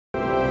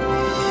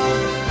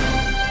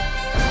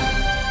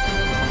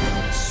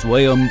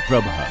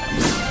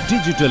SwayamPrabha.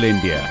 Digital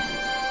India.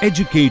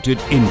 Educated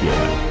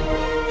India.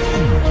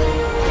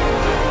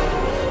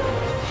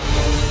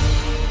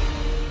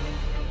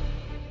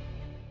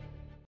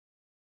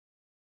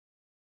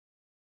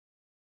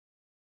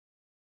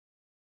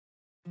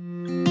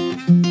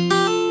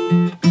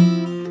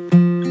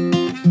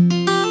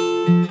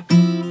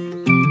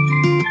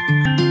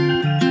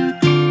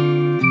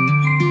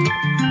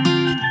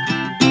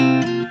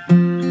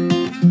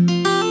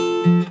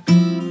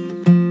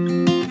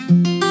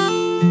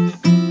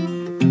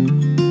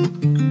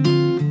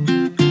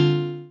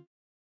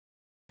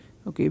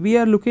 Okay, we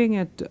are looking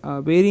at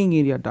varying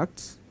area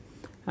ducts,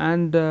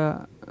 and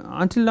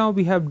until now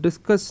we have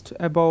discussed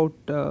about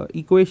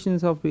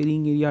equations of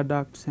varying area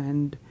ducts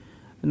and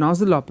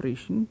nozzle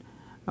operation.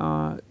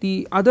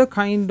 The other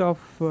kind of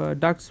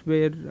ducts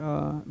where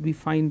we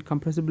find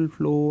compressible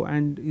flow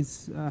and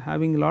is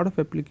having a lot of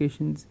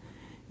applications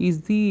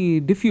is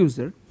the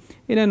diffuser.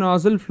 In a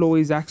nozzle, flow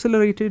is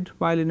accelerated,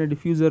 while in a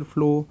diffuser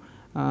flow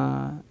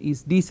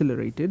is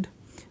decelerated.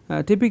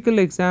 Typical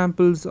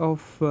examples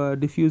of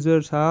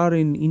diffusers are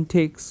in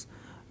intakes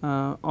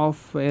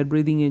of air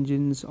breathing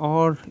engines,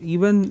 or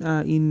even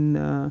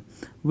in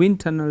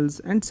wind tunnels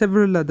and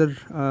several other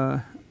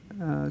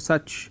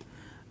such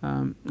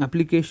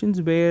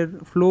applications where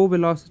flow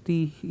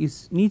velocity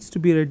needs to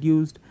be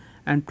reduced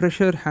and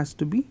pressure has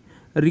to be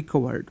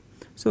recovered.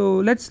 So,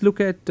 let us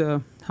look at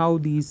how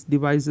these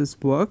devices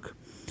work.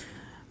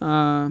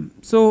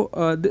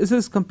 This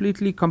is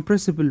completely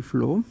compressible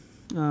flow.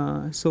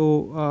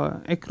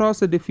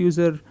 Across a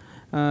diffuser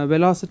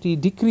velocity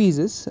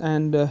decreases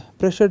and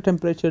pressure,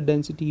 temperature,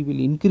 density will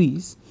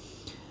increase,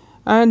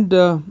 and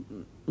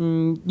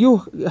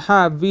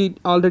we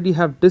already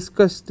have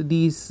discussed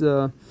these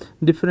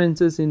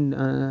differences in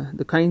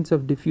the kinds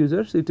of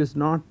diffusers. It is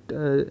not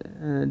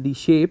the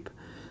shape,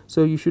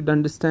 so you should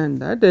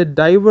understand that a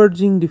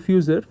diverging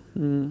diffuser,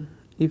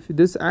 if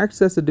this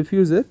acts as a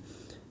diffuser,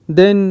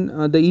 then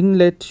the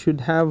inlet should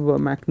have a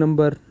Mach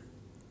number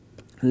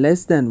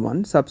less than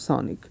 1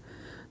 subsonic,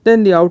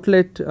 then the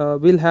outlet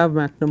will have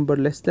Mach number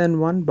less than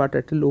 1, but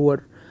at a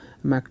lower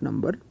Mach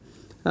number.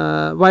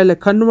 While a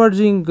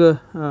converging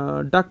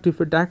duct,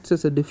 if it acts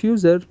as a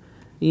diffuser,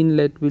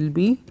 inlet will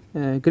be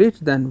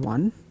greater than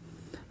 1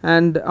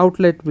 and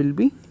outlet will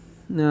be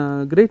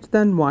greater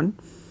than 1,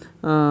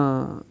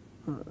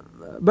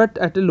 but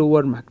at a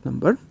lower Mach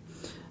number.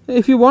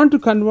 If you want to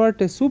convert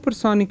a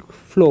supersonic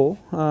flow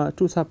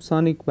to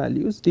subsonic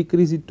values,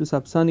 decrease it to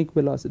subsonic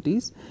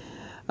velocities,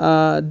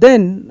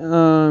 then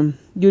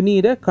you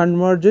need a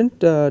convergent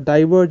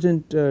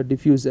divergent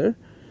diffuser.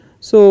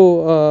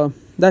 So,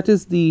 that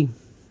is the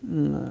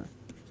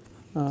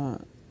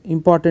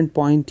important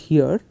point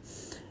here,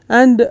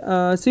 and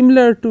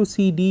similar to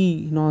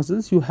CD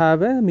nozzles, you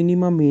have a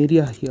minimum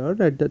area here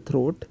at the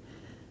throat.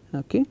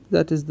 Okay,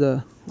 that is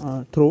the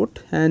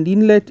throat, and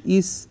inlet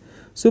is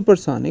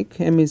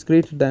supersonic, m is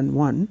greater than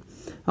 1,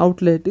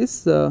 outlet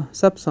is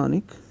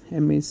subsonic,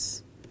 m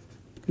is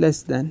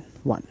less than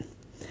 1.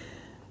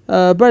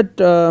 But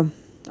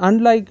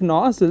unlike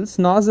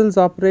nozzles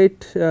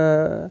operate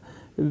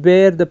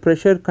where the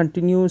pressure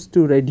continues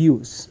to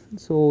reduce.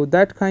 So,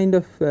 that kind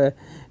of a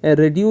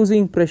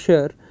reducing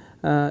pressure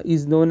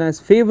is known as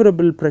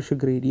favorable pressure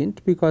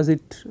gradient, because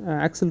it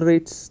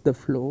accelerates the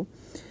flow.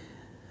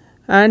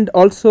 And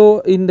also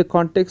in the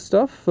context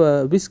of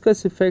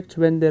viscous effects,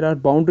 when there are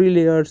boundary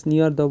layers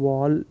near the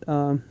wall,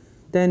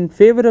 then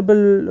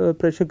favorable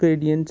pressure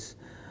gradients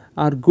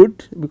are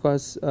good,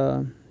 because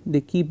they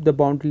keep the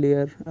boundary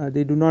layer,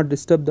 they do not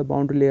disturb the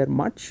boundary layer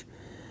much,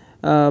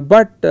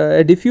 but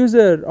a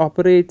diffuser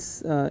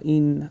operates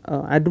in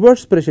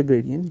adverse pressure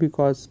gradient,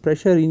 because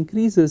pressure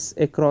increases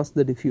across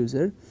the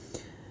diffuser,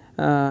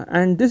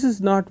 and this is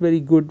not very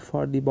good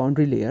for the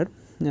boundary layer.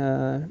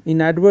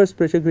 In adverse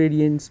pressure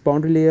gradients,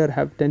 boundary layer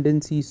have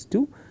tendencies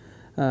to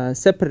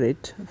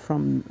separate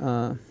from,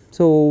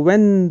 so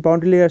when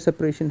boundary layer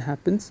separation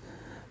happens,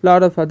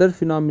 lot of other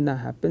phenomena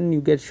happen,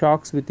 you get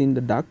shocks within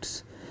the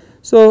ducts.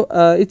 So,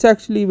 it is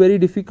actually very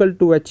difficult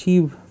to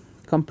achieve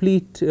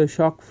complete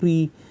shock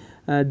free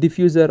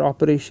diffuser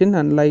operation,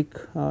 unlike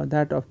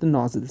that of the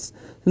nozzles.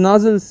 The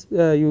nozzles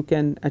you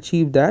can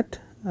achieve that,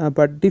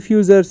 but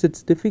diffusers it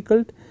is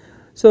difficult.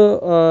 So,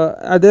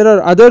 there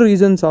are other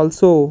reasons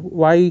also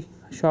why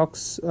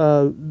shocks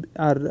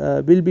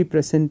will be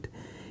present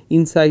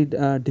inside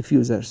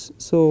diffusers.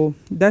 So,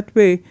 that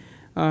way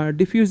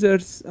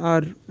diffusers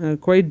are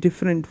quite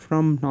different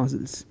from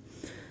nozzles.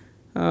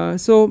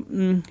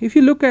 If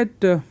you look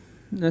at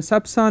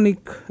subsonic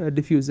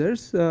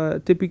diffusers,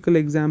 typical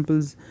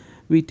examples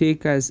we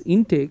take as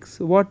intakes.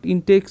 What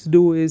intakes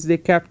do is they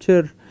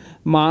capture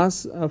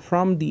mass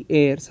from the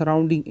air,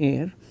 surrounding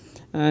air,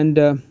 and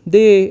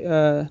they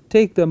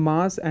take the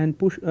mass and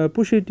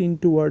push it in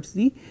towards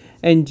the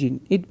engine.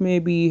 It may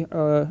be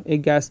a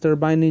gas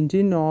turbine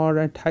engine, or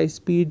at high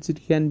speeds it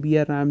can be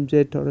a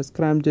ramjet or a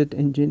scramjet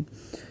engine.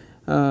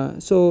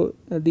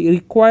 The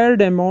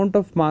required amount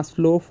of mass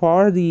flow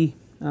for the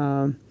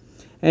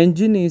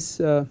engine is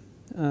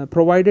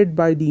provided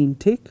by the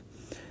intake.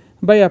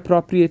 by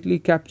appropriately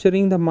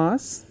capturing the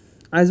mass,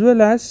 as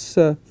well as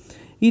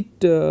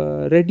it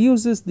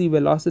reduces the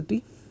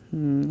velocity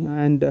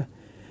and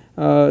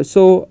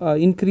so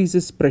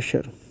increases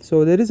pressure.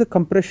 So there is a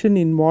compression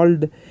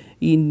involved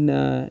in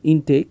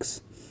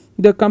intakes.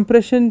 The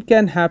compression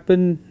can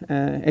happen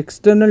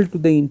external to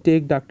the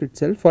intake duct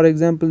itself. For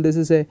example, this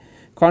is a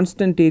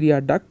constant area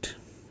duct.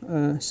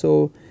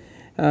 So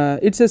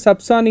it is a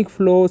subsonic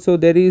flow, so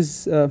there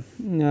is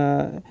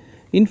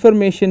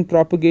information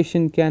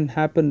propagation can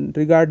happen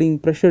regarding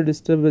pressure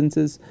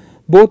disturbances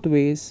both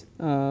ways,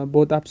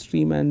 both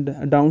upstream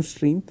and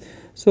downstream.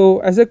 So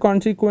as a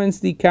consequence,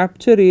 the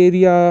capture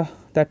area,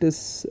 that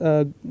is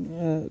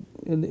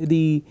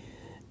the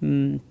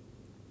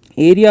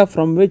area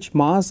from which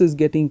mass is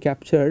getting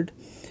captured,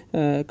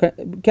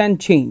 can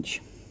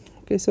change.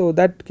 Okay, so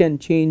that can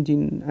change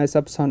in a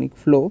subsonic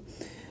flow.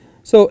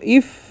 So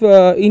if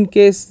in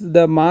case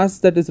the mass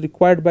that is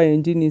required by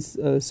engine is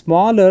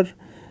smaller,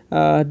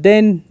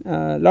 then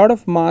lot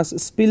of mass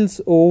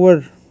spills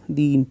over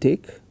the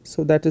intake.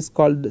 So that is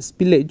called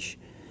spillage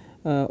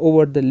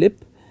over the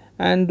lip,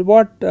 and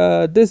what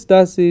this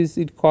does is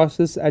it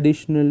causes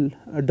additional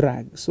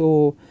drag.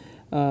 So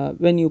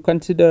when you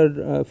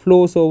consider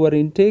flows over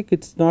intake,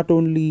 it is not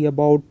only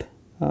about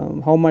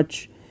how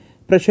much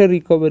pressure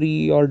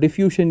recovery or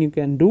diffusion you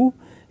can do,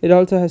 it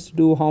also has to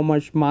do how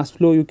much mass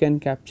flow you can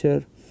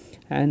capture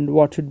and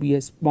what should be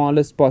a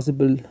smallest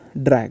possible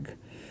drag.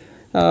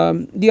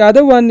 The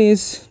other one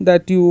is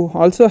that you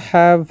also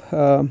have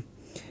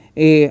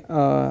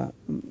a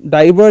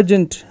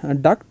divergent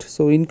duct.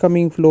 So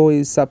incoming flow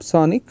is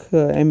subsonic,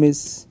 m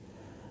is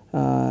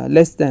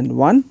less than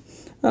 1.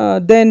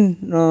 Then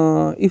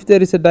if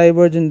there is a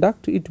divergent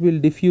duct, it will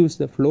diffuse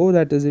the flow,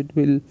 that is, it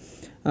will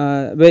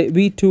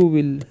V2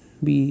 will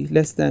be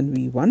less than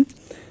V1.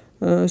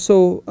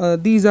 So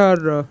these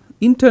are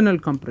internal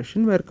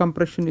compression, where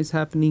compression is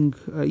happening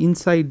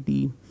inside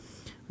the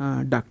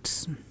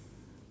ducts.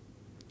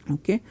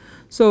 Okay.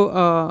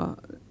 So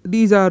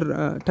these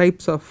are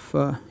types of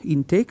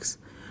intakes.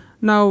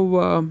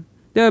 Now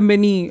there are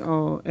many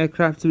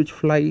aircrafts which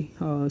fly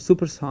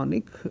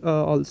supersonic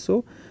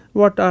also.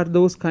 What are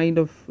those kind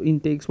of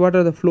intakes? What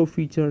are the flow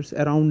features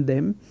around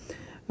them?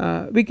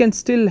 We can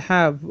still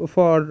have,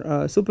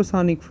 for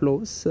supersonic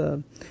flows,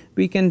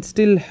 we can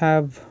still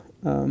have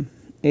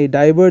a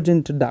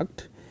divergent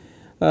duct,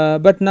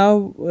 but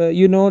now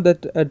you know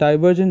that a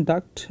divergent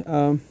duct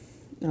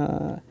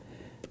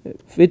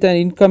with an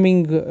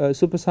incoming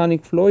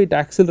supersonic flow, it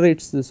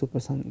accelerates the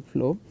supersonic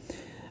flow.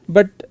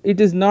 But it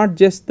is not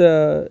just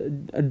the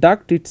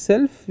duct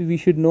itself, we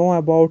should know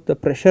about the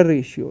pressure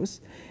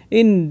ratios.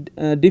 In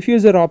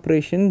diffuser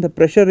operation, the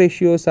pressure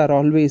ratios are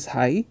always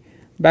high,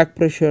 back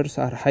pressures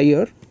are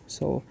higher.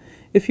 So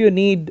if you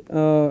need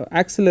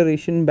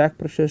acceleration, back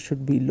pressure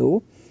should be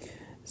low.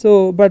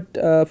 So but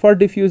for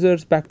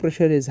diffusers, back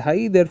pressure is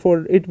high,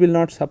 therefore it will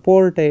not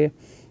support a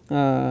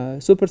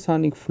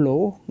supersonic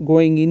flow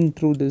going in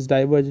through this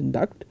divergent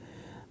duct.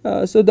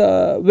 So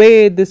the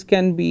way this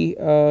can be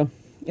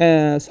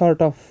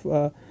sort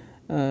of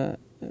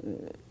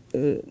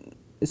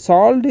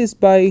solved is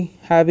by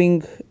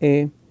having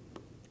a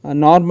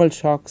normal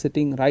shock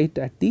sitting right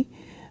at the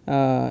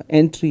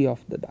entry of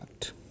the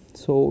duct.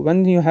 So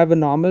when you have a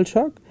normal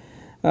shock,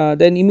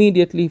 then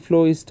immediately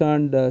flow is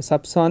turned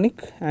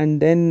subsonic, and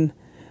then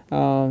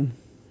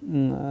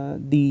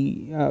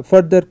the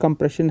further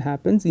compression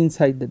happens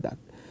inside the duct.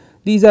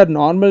 These are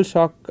normal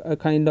shock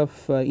kind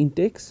of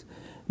intakes,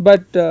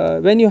 but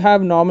when you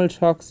have normal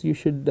shocks, you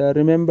should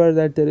remember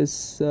that there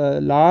is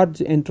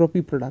large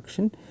entropy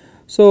production.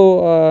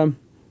 So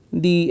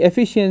the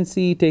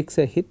efficiency takes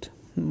a hit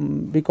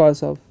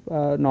because of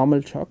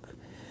normal shock,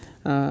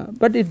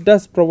 but it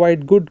does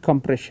provide good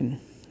compression.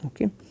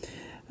 Okay.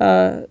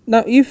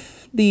 Now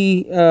if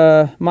the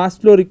mass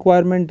flow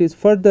requirement is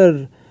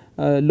further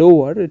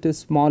lower, it is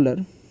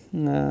smaller,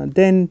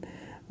 then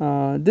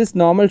this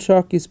normal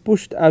shock is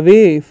pushed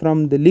away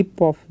from the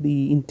lip of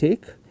the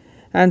intake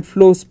and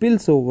flow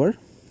spills over.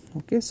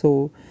 Okay.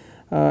 So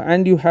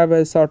and you have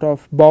a sort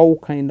of bow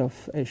kind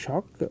of a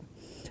shock,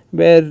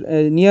 where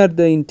near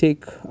the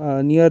intake,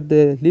 near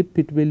the lip,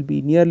 it will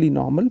be nearly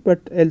normal, but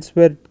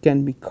elsewhere it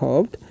can be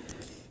curved.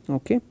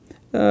 Okay.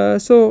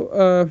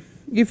 So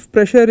if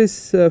pressure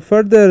is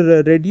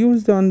further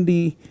reduced on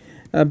the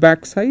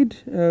back side,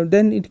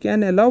 then it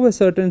can allow a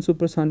certain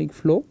supersonic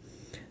flow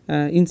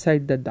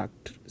inside the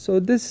duct. So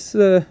this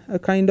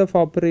kind of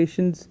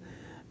operations,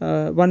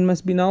 one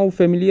must be now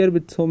familiar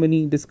with so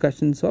many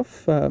discussions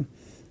of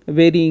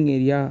varying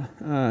area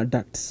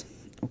ducts.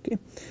 Okay.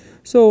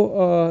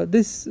 So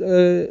this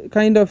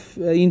kind of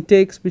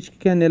intakes which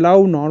can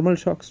allow normal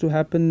shocks to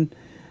happen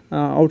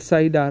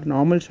outside are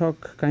normal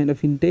shock kind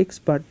of intakes,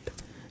 but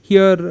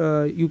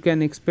here you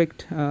can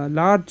expect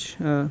large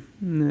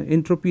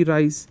entropy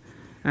rise,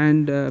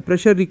 and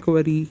pressure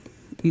recovery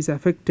is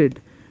affected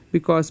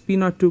because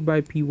P02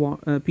 by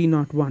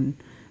P01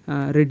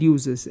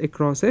 reduces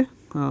across a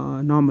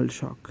normal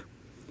shock.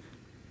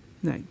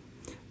 Right.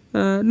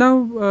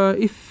 Now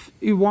if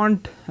you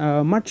want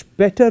much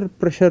better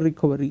pressure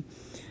recovery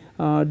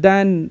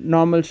than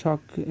normal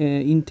shock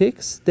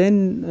intakes,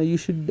 then you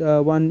should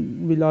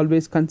one will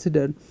always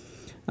consider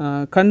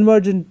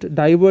convergent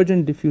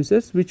divergent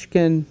diffusers, which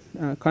can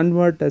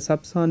convert a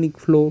subsonic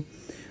flow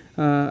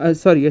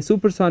sorry, a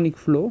supersonic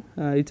flow,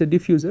 it is a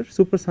diffuser,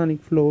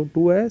 supersonic flow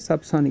to a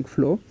subsonic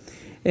flow.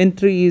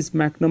 Entry is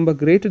Mach number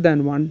greater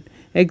than 1,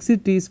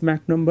 exit is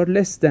Mach number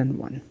less than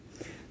 1.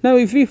 Now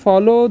if we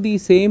follow the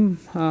same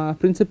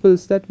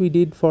principles that we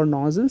did for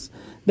nozzles,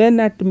 then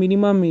at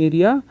minimum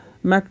area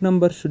Mach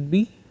number should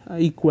be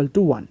equal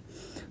to 1.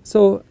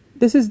 So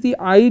this is the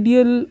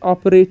ideal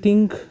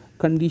operating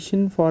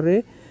condition for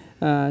a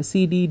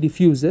CD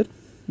diffuser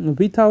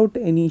without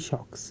any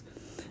shocks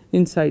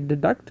inside the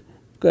duct,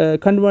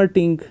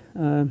 converting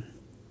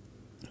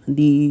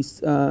the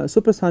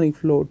supersonic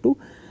flow to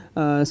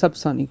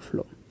subsonic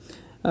flow.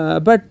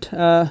 But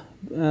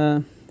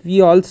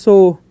we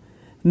also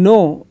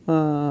know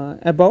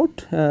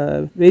about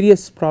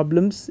various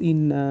problems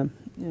in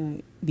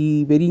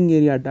the varying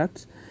area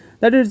ducts.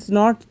 That is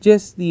not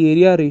just the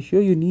area ratio,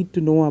 you need to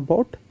know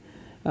about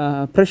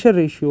pressure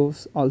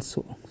ratios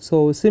also.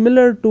 So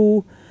similar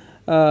to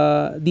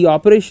the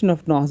operation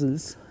of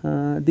nozzles,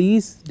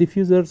 these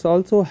diffusers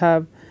also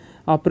have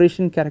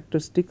operation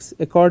characteristics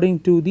according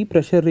to the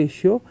pressure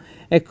ratio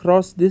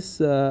across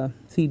this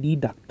CD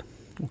duct.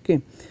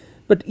 Okay.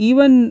 But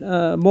even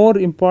more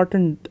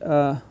important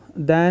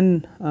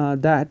than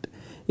that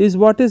is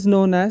what is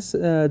known as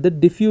the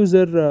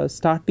diffuser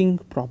starting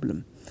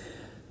problem.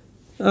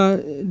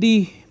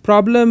 The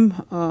problem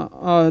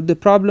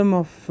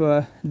of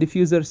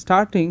diffuser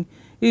starting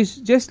is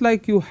just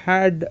like you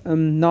had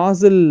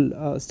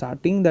nozzle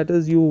starting, that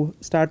is you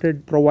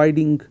started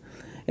providing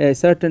a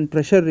certain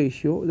pressure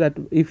ratio, that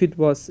if it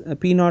was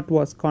P naught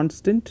was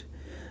constant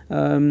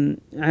and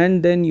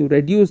then you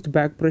reduced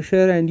back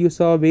pressure and you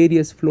saw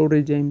various flow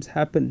regimes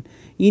happen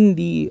in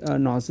the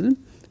nozzle.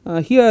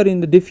 Here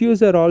in the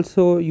diffuser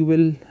also you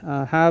will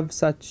have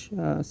such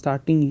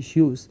starting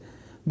issues,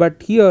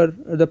 but here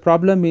the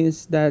problem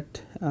is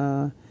that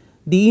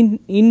the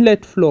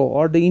inlet flow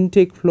or the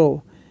intake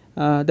flow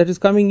that is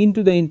coming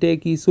into the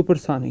intake is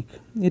supersonic.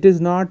 It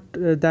is not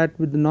that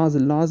with the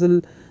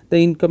nozzle the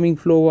incoming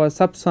flow was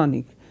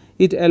subsonic.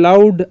 It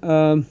allowed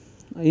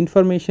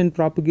information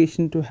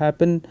propagation to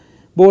happen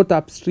both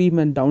upstream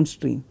and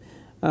downstream.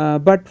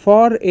 But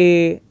for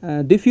a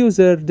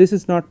diffuser this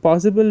is not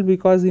possible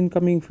because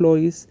incoming flow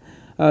is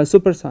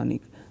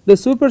supersonic. The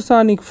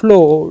supersonic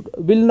flow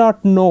will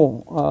not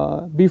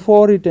know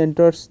before it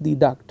enters the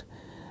duct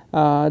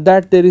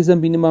that there is a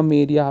minimum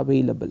area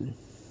available.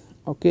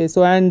 Okay,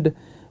 so and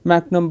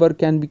Mach number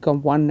can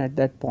become 1 at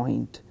that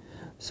point.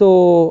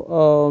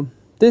 So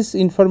this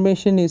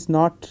information is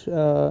not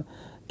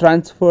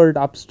transferred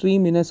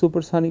upstream in a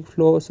supersonic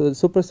flow, so the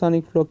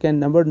supersonic flow can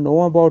never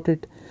know about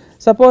it.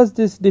 Suppose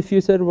this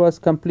diffuser was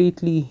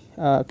completely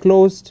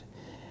closed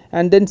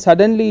and then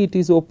suddenly it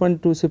is open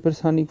to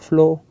supersonic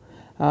flow,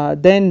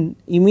 then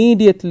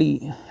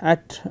immediately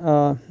at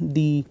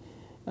the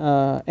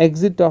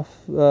exit of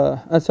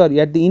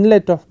at the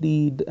inlet of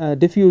the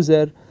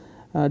diffuser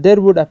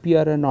there would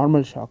appear a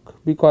normal shock,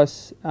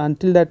 because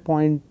until that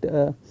point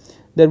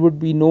there would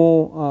be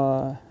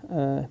no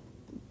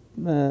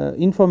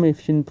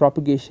information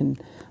propagation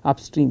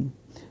upstream.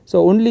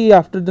 So only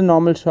after the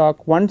normal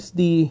shock, once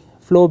the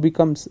flow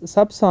becomes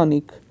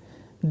subsonic,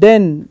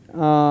 then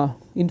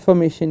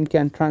information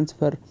can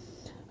transfer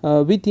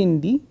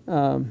within the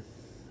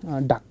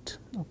duct,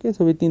 okay,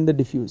 so within the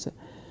diffuser.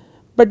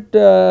 But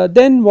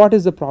then what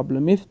is the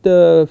problem? If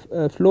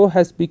the flow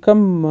has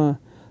become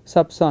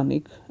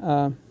subsonic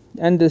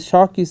and the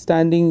shock is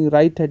standing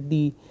right at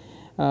the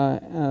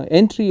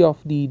entry of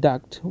the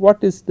duct,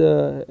 what is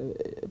the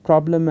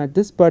problem at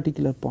this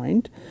particular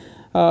point?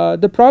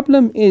 The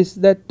problem is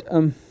that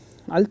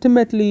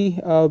ultimately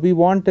we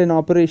want an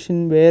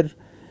operation where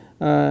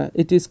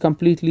it is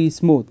completely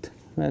smooth,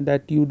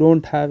 that you do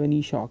not have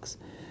any shocks.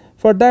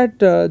 For that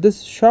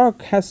this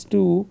shock has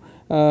to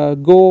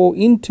go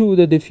into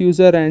the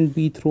diffuser and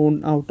be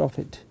thrown out of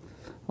it.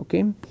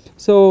 Okay.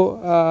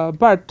 So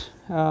but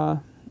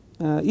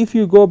if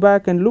you go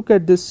back and look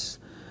at this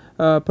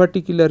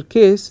particular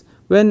case,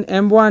 when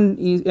m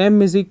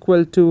is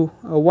equal to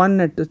 1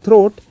 at the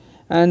throat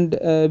and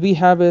we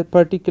have a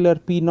particular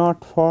P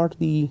naught for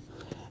the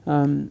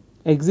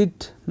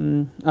exit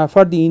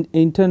for the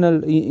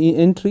internal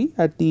entry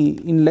at the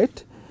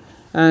inlet,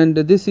 and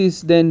this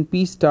is then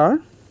P star,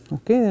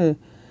 okay,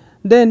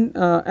 then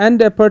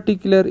and a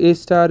particular A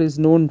star is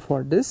known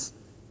for this,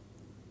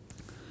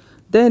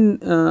 then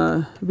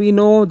we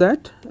know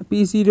that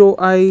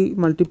P0I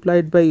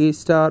multiplied by A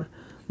star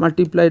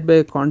multiplied by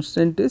a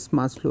constant is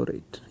mass flow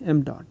rate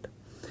m dot.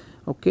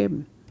 Okay.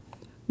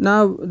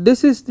 Now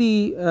this is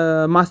the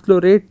mass flow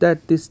rate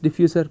that this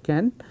diffuser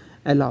can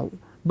allow,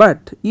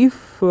 but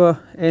if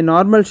a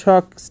normal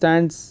shock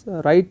stands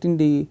right in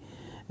the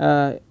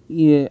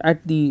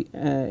at the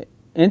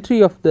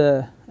entry of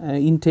the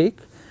intake,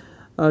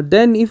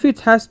 then if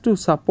it has to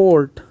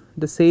support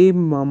the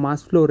same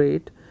mass flow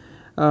rate,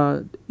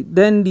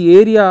 then the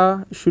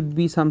area should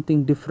be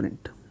something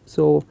different.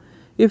 So,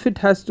 if it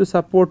has to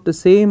support the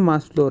same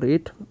mass flow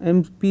rate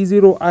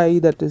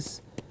P0I, that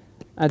is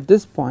at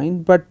this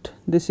point, but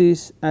this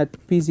is at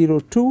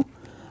P02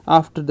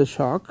 after the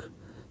shock.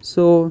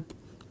 So,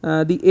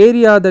 the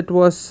area that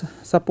was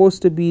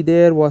supposed to be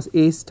there was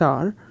A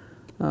star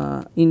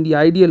in the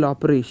ideal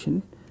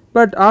operation,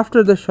 but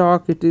after the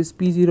shock it is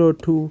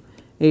P02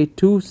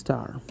 A2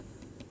 star.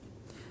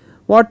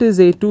 What is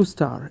A2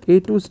 star?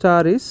 A2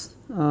 star is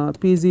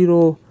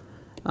P0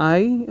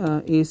 I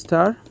A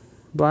star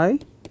by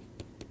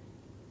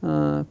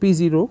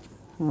P0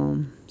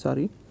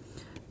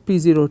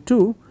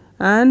 P02,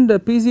 and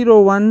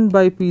P01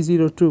 by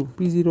P02,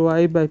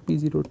 P0I by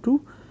P02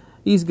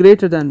 is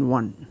greater than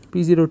 1,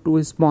 P02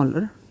 is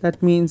smaller,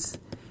 that means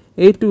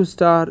A2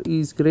 star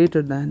is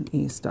greater than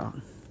A star.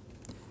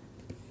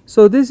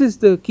 So, this is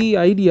the key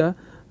idea,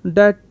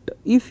 that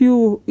if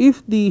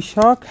the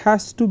shock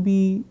has to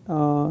be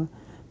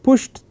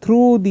pushed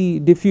through the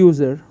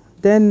diffuser,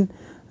 then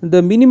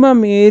the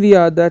minimum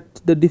area that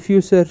the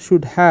diffuser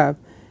should have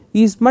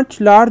is much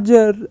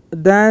larger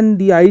than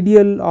the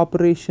ideal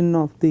operation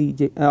of the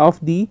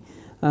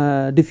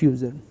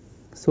diffuser.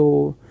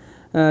 So,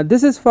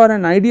 this is for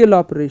an ideal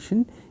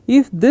operation.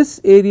 If this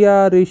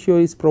area ratio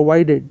is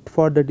provided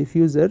for the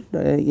diffuser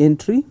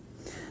entry,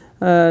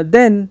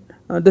 then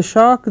the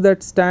shock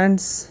that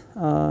stands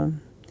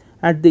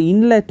at the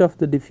inlet of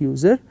the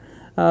diffuser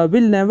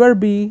will never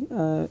be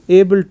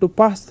able to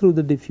pass through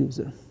the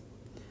diffuser.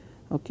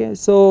 Okay.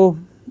 So,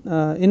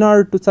 in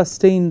order to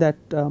sustain that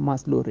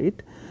mass flow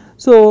rate.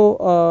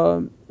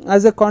 So,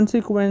 as a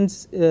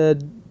consequence,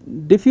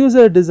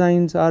 diffuser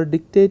designs are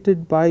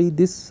dictated by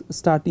this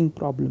starting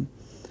problem.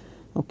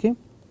 Okay.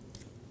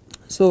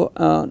 So,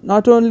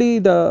 not only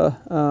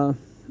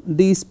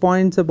these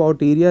points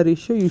about area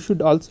ratio, you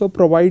should also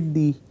provide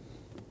the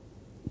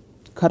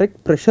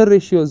correct pressure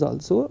ratios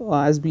also,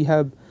 as we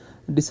have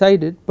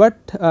decided,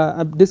 but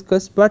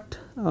discussed, but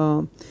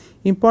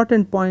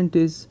important point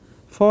is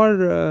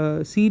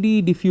for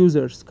CD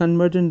diffusers,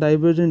 convergent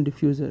divergent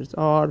diffusers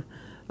or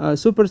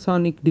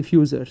supersonic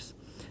diffusers,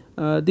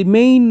 the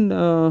main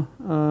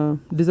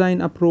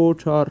design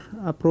approach or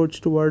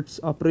approach towards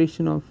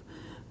operation of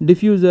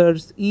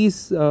diffusers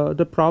is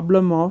the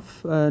problem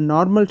of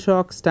normal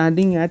shock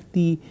standing at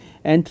the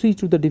entry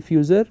to the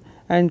diffuser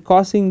and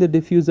causing the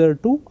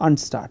diffuser to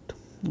unstart.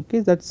 Okay,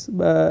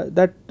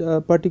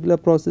 that particular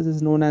process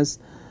is known as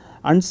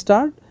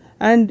unstart,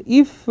 and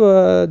if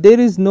there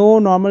is no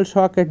normal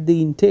shock at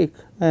the intake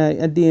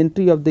at the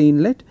entry of the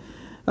inlet,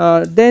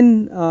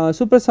 then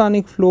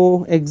supersonic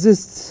flow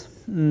exists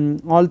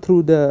all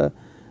through the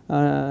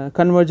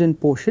convergent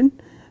portion,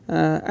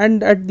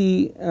 and at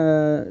the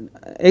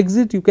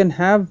exit you can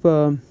have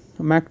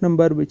Mach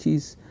number which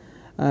is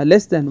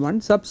less than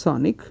 1,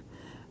 subsonic,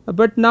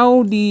 but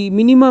now the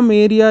minimum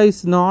area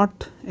is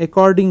not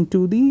according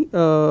to the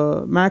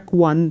Mach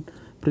 1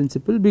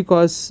 principle,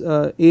 because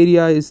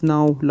area is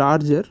now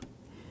larger,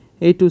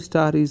 A2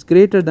 star is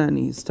greater than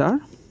A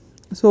star.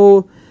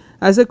 So,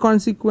 as a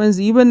consequence,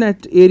 even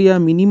at area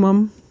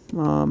minimum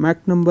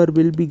Mach number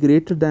will be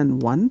greater than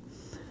 1.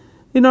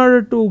 In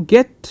order to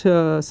get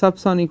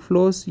subsonic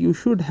flows, you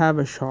should have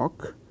a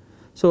shock.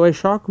 So, a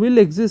shock will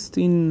exist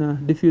in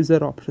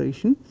diffuser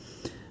operation.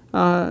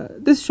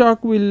 This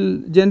shock will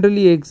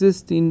generally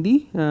exist in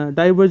the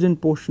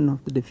divergent portion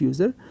of the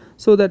diffuser,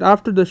 so that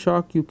after the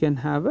shock you can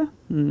have a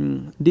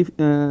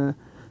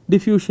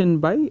diffusion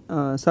by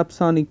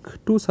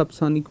two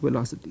subsonic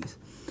velocities.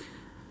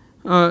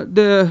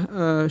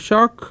 The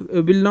shock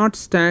will not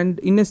stand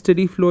in a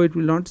steady flow, it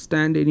will not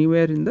stand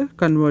anywhere in the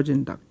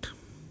convergent duct.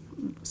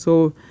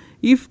 So,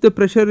 if the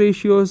pressure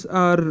ratios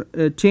are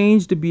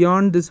changed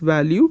beyond this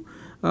value,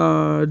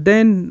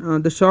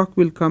 then the shock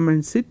will come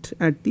and sit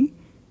at the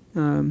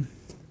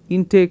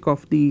intake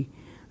of the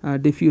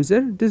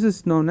diffuser. This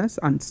is known as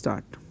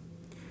unstart.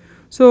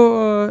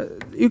 So,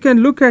 you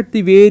can look at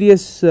the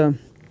various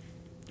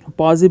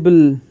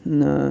possible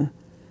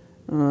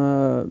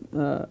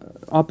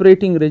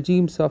operating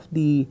regimes of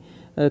the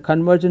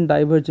convergent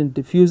divergent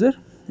diffuser.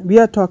 We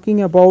are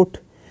talking about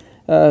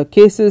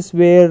cases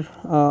where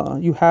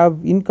you have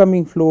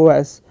incoming flow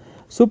as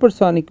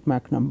supersonic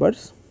Mach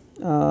numbers.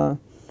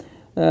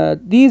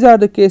 These are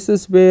the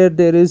cases where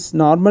there is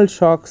normal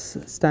shocks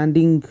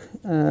standing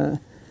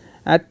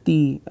at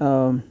the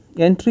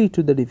entry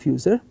to the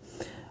diffuser.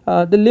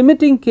 The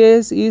limiting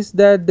case is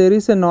that there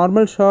is a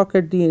normal shock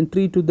at the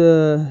entry to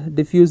the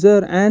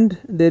diffuser, and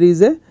there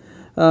is a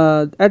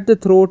at the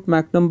throat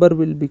Mach number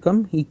will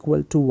become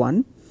equal to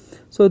 1.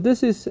 So,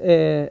 this is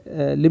a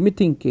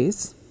limiting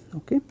case.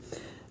 Okay.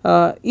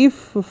 If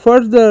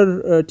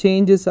further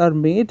changes are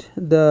made,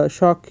 the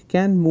shock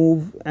can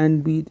move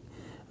and be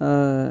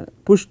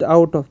pushed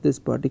out of this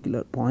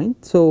particular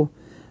point. So,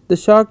 the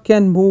shock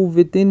can move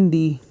within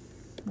the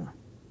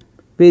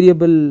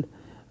variable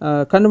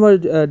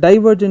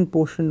divergent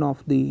portion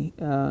of the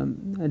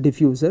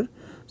diffuser.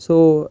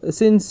 So,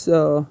 since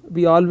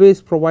we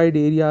always provide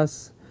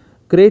areas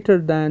greater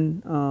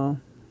than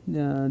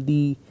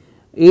the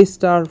A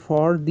star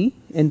for the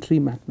entry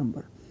Mach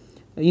number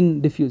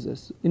in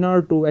diffusers in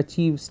order to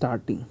achieve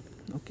starting.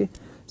 Okay.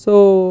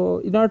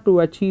 So, in order to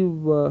achieve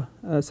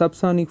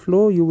subsonic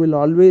flow, you will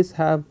always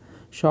have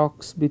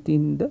shocks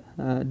within the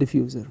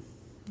diffuser.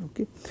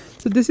 Okay.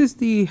 So, this is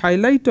the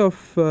highlight of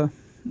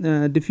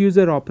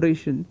diffuser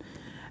operation,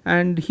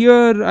 and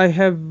here I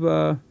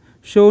have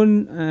shown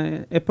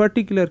a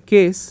particular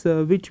case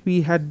which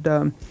we had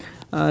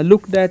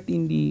looked at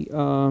in the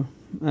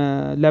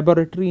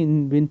laboratory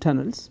in wind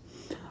tunnels.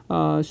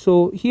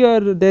 So,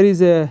 here there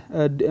is a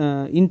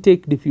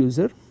intake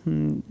diffuser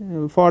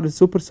for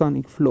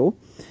supersonic flow,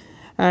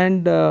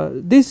 and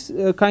this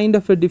kind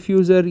of a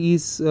diffuser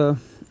is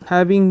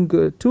having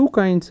two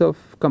kinds of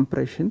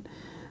compression.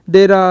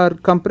 There are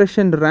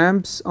compression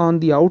ramps on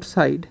the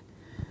outside,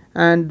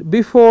 and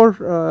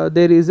before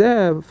there is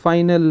a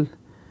final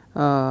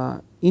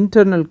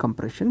internal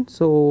compression.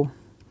 So,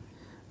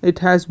 it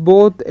has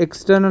both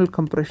external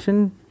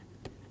compression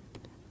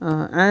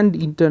and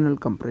internal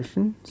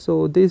compression.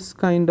 So, this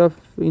kind of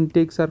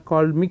intakes are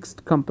called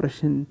mixed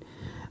compression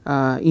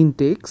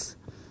intakes.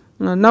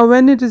 Now,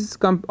 when it is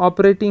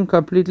operating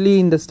completely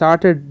in the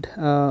started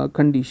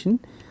condition,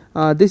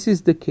 this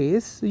is the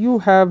case. You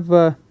have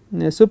a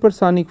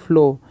supersonic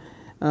flow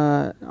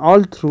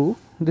all through.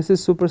 This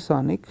is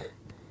supersonic,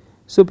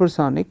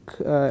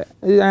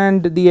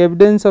 and the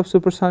evidence of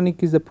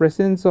supersonic is the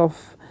presence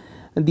of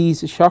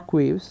these shock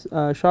waves.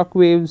 Shock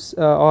waves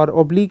or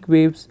oblique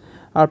waves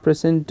are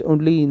present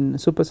only in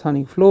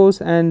supersonic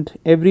flows, and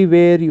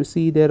everywhere you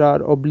see there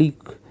are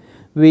oblique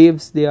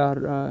waves, they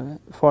are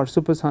for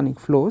supersonic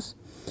flows.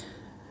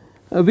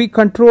 We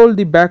control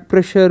the back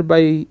pressure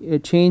by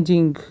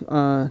changing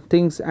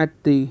things at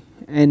the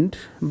end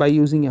by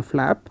using a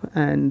flap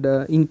and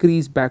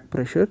increase back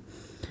pressure.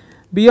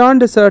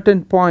 Beyond a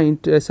certain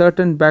point, a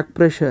certain back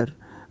pressure,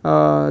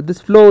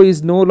 this flow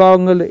is no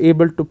longer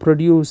able to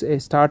produce a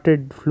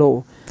started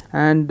flow,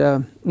 and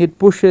it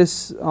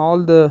pushes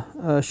all the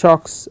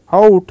shocks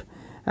out,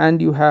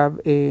 and you have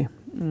a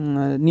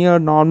near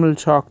normal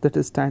shock that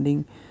is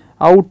standing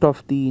out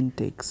of the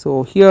intake.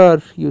 So,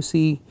 here you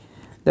see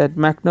that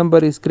Mach number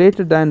is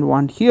greater than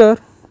 1 here,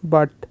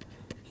 but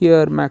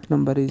here Mach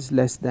number is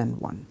less than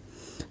 1.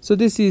 So,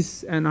 this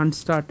is an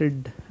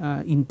unstarted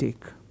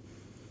intake.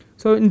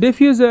 So, in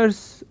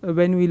diffusers,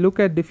 when we look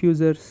at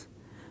diffusers,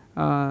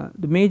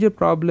 the major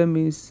problem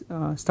is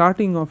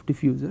starting of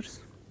diffusers,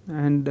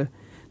 and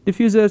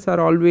diffusers are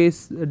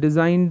always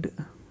designed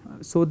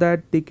so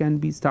that they can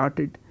be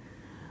started.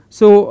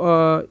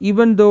 So,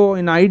 even though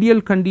in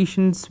ideal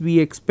conditions we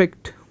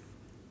expect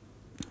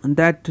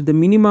that the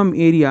minimum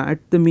area, at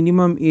the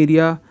minimum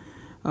area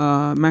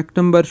Mach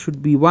number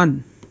should be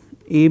 1,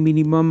 A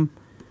minimum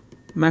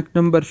Mach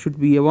number should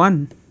be a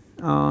 1,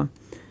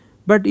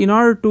 but in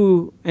order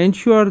to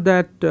ensure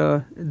that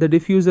the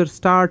diffuser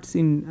starts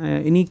in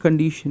any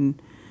condition,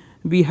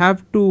 we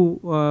have to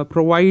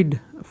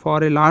provide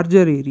for a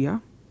larger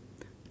area.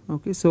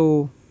 Okay.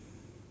 So,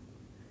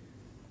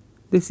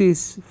 this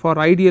is for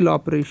ideal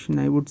operation,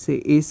 I would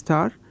say A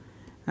star,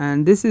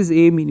 and this is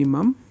A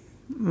minimum.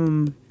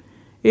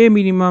 A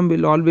minimum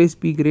will always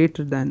be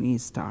greater than A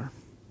star,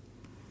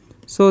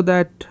 so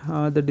that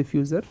the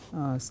diffuser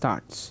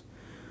starts.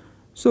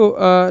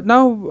 So,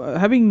 now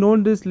having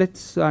known this, let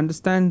us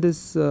understand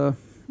this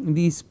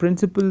these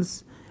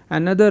principles.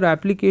 Another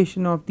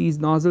application of these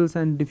nozzles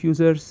and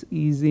diffusers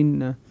is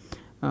in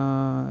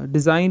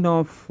design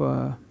of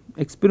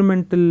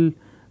experimental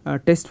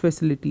test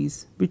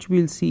facilities, which we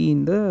will see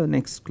in the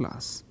next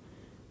class.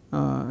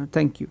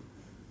 Thank you.